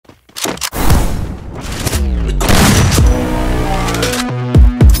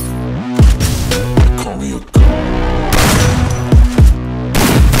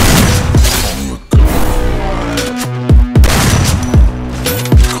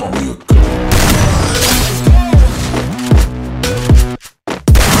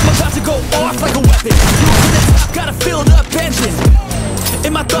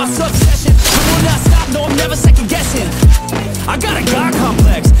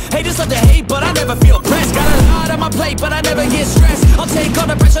love to hate, but I never feel pressed. Got a lot on my plate, but I never get stressed. I'll take all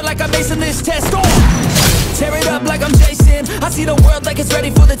the pressure like I'm acing this test. Tear it up like I'm Jason. I see the world like it's ready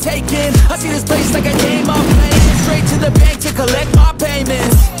for the taking. I see this place like a game I'm playing. Straight to the bank to collect my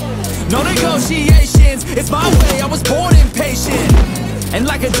payments. No negotiations, it's my way, I was born impatient. And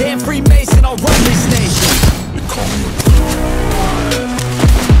like a damn Freemason, I'll run this nation.